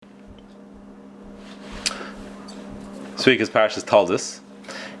This week is Parashas Taldos,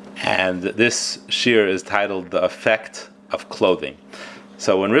 and this shir is titled "The Effect of Clothing."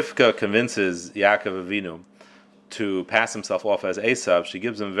 So when Rivka convinces Yaakov Avinu to pass himself off as Esav, she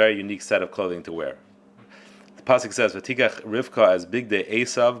gives him a very unique set of clothing to wear. The pasuk says, "V'tikach Rivka as bigdei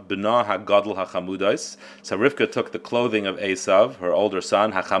Esav b'na hagadol hachamudos." So Rivka took the clothing of Esav, her older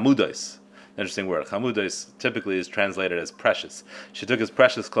son, hachamudos. Interesting word. Chamudos typically is translated as precious. She took his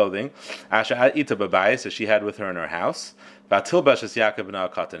precious clothing, Asher ita babai, so she had with her in her house, Vatilbashas Yaakov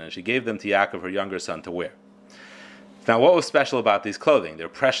b'na katan, and she gave them to Yaakov, her younger son, to wear. Now, what was special about these clothing? They're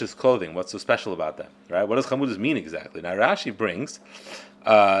precious clothing. What's so special about them? Right? What does chamudos mean exactly? Now, Rashi brings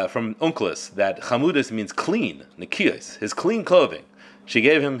from Onkelos that chamudos means clean, nikiyos, his clean clothing. She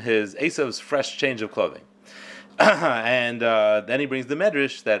gave him his Esav's fresh change of clothing. And then he brings the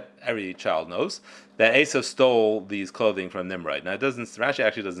medrash that every child knows, that Esav stole these clothing from Nimrod. Now, Rashi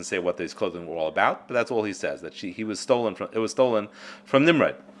actually doesn't say what these clothing were all about, but that's all he says, that it was stolen from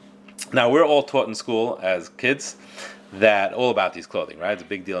Nimrod. Now, we're all taught in school as kids that all about these clothing, right? It's a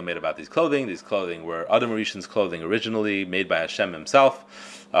big deal made about these clothing. These clothing were Adam Rishon's clothing originally, made by Hashem himself.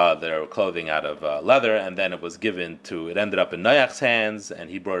 Their clothing out of leather, and then it ended up in Noach's hands, and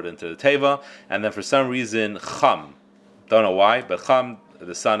he brought it into the Teva, and then for some reason, Cham, don't know why, but Cham,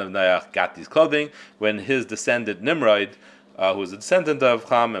 the son of Noach, got these clothing. When his descendant Nimrod, who was a descendant of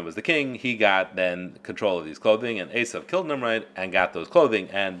Cham and was the king, he got then control of these clothing, and Esav killed Nimrod and got those clothing.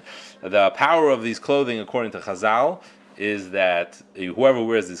 And the power of these clothing, according to Chazal, is that whoever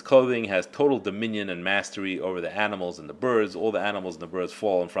wears this clothing has total dominion and mastery over the animals and the birds. All the animals and the birds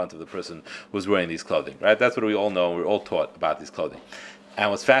fall in front of the person who's wearing these clothing, right? That's what we all know, and we're all taught about these clothing.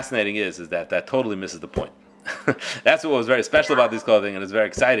 And what's fascinating is that totally misses the point. That's what was very special about these clothing, and it's very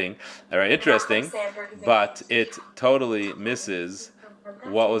exciting, very interesting, but it totally misses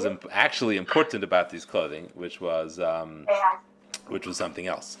what was actually important about these clothing, which was something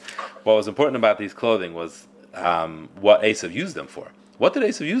else. What was important about these clothing was what Esav used them for. What did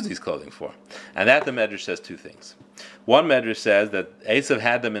Esav use these clothing for? And that the Medrash says two things. One Medrash says that Esav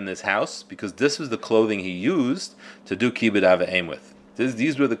had them in this house because this was the clothing he used to do kibbud avayim with.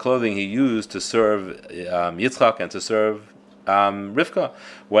 These were the clothing he used to serve Yitzchak and to serve Rivka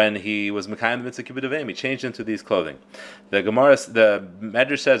when he was Mekayim the mitzvah kibbud avayim. He changed into these clothing. The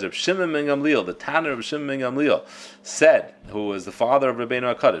Medrash says Reb Shimon ben Gamliel, the Tanner of Shimon ben Gamliel, said, who was the father of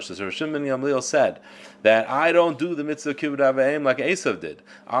Rabbeinu HaKadosh, so Reb Shimon ben Gamliel said that I don't do the mitzvah kibbud avayim like Esav did.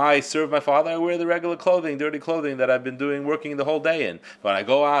 I serve my father. I wear the regular clothing, dirty clothing that I've been working the whole day in. When I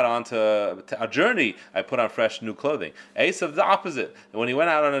go out onto a journey, I put on fresh new clothing. Esav the opposite. When he went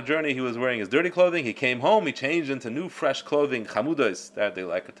out on a journey, he was wearing his dirty clothing. He came home, he changed into new fresh clothing, chamudos, that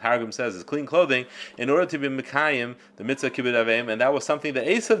like the Targum says is clean clothing, in order to be mekayim the mitzvah kibbud avayim, and that was something that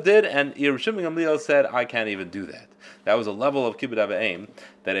Esav did, and Reb Shimon ben Gamliel said, I can't even do that. That was a level of kibbud avayim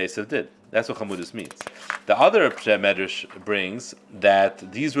that Esav did. That's what chamudos means. The other Medrash brings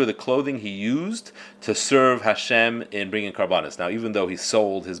that these were the clothing he used to serve Hashem in bringing karbanos. Now, even though he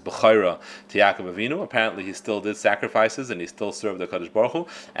sold his bechira to Yaakov Avinu, apparently he still did sacrifices and he still served the Kadosh Baruch Hu.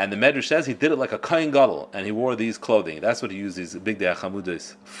 And the Medrash says he did it like a kohen gadol, and he wore these clothing. That's what he used these bigdei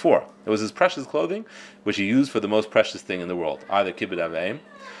chamudos for. It was his precious clothing, which he used for the most precious thing in the world, either kibbud avayim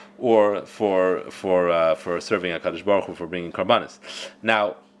or for serving a Kadosh Baruch Hu, for bringing karbanos.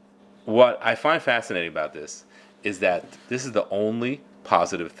 Now, what I find fascinating about this is that this is the only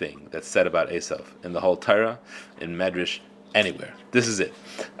positive thing that's said about Esav in the whole Torah, in Medrash, anywhere. This is it.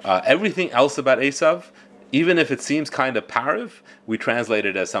 Everything else about Esav, even if it seems kind of pariv, we translate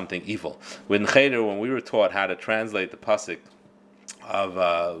it as something evil. When we were taught how to translate the pasuk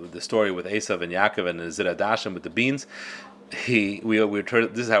of the story with Esav and Yaakov and the Zerah Dashim with the beans, this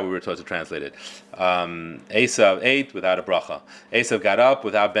is how we were taught to translate it. Esav ate without a bracha. Esav got up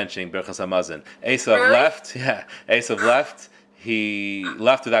without benching Birchas Hamazon. Esav left. Yeah, Esav left. He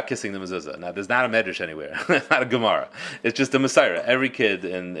left without kissing the mezuzah. Now, there's not a medrash anywhere. Not a Gemara. It's just a Messiah. Every kid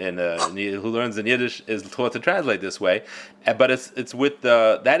who learns in Yiddish is taught to translate this way. But it's with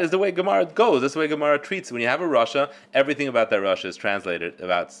that is the way Gemara goes. That's the way Gemara treats. When you have a Rasha, everything about that Rasha is translated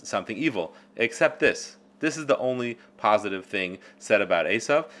about something evil, except this. This is the only positive thing said about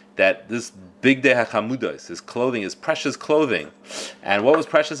Esav, that this bigdei hachamudos, his clothing, his precious clothing. And what was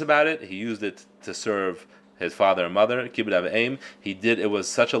precious about it? He used it to serve his father and mother, kibbud avayim. It was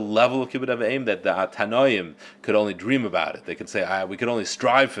such a level of kibbud avayim that the Tanoim could only dream about it. They could say, we could only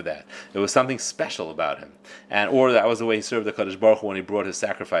strive for that. It was something special about him. Or that was the way he served the Kadosh Baruch Hu when he brought his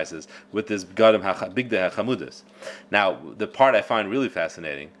sacrifices with this bigdei hachamudos. Now, the part I find really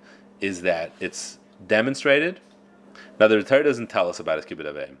fascinating is that it's demonstrated Now, the Torah doesn't tell us about his kibbud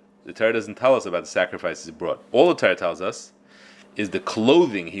avim. The Torah doesn't tell us about the sacrifices he brought. All the Torah tells us is the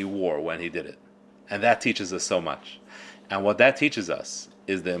clothing he wore when he did it. And that teaches us so much. And what that teaches us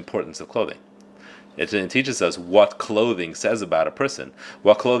is the importance of clothing. It teaches us what clothing says about a person,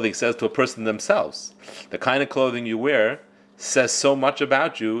 what clothing says to a person themselves. The kind of clothing you wear says so much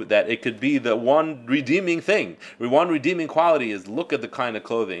about you that it could be the one redeeming thing. One redeeming quality is look at the kind of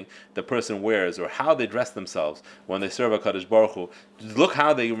clothing the person wears or how they dress themselves when they serve HaKadosh Baruch Hu. Look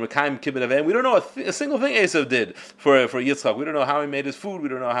how they mekayim kibbud avim. We don't know a single thing Esav did for Yitzchak. We don't know how he made his food. We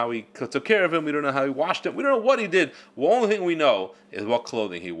don't know how he took care of him. We don't know how he washed him. We don't know what he did. The only thing we know is what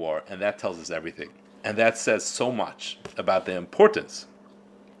clothing he wore, and that tells us everything. And that says so much about the importance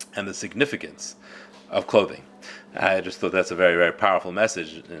and the significance of clothing. I just thought that's a very, very powerful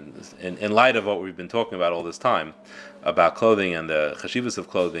message in light of what we've been talking about all this time about clothing and the chashivas of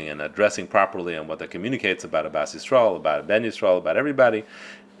clothing and dressing properly and what that communicates about Abbas Yisrael, about Ben Yisrael, about everybody.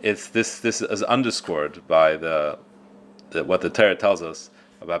 This is underscored by what the Torah tells us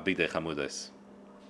about Bigdei Chamudos.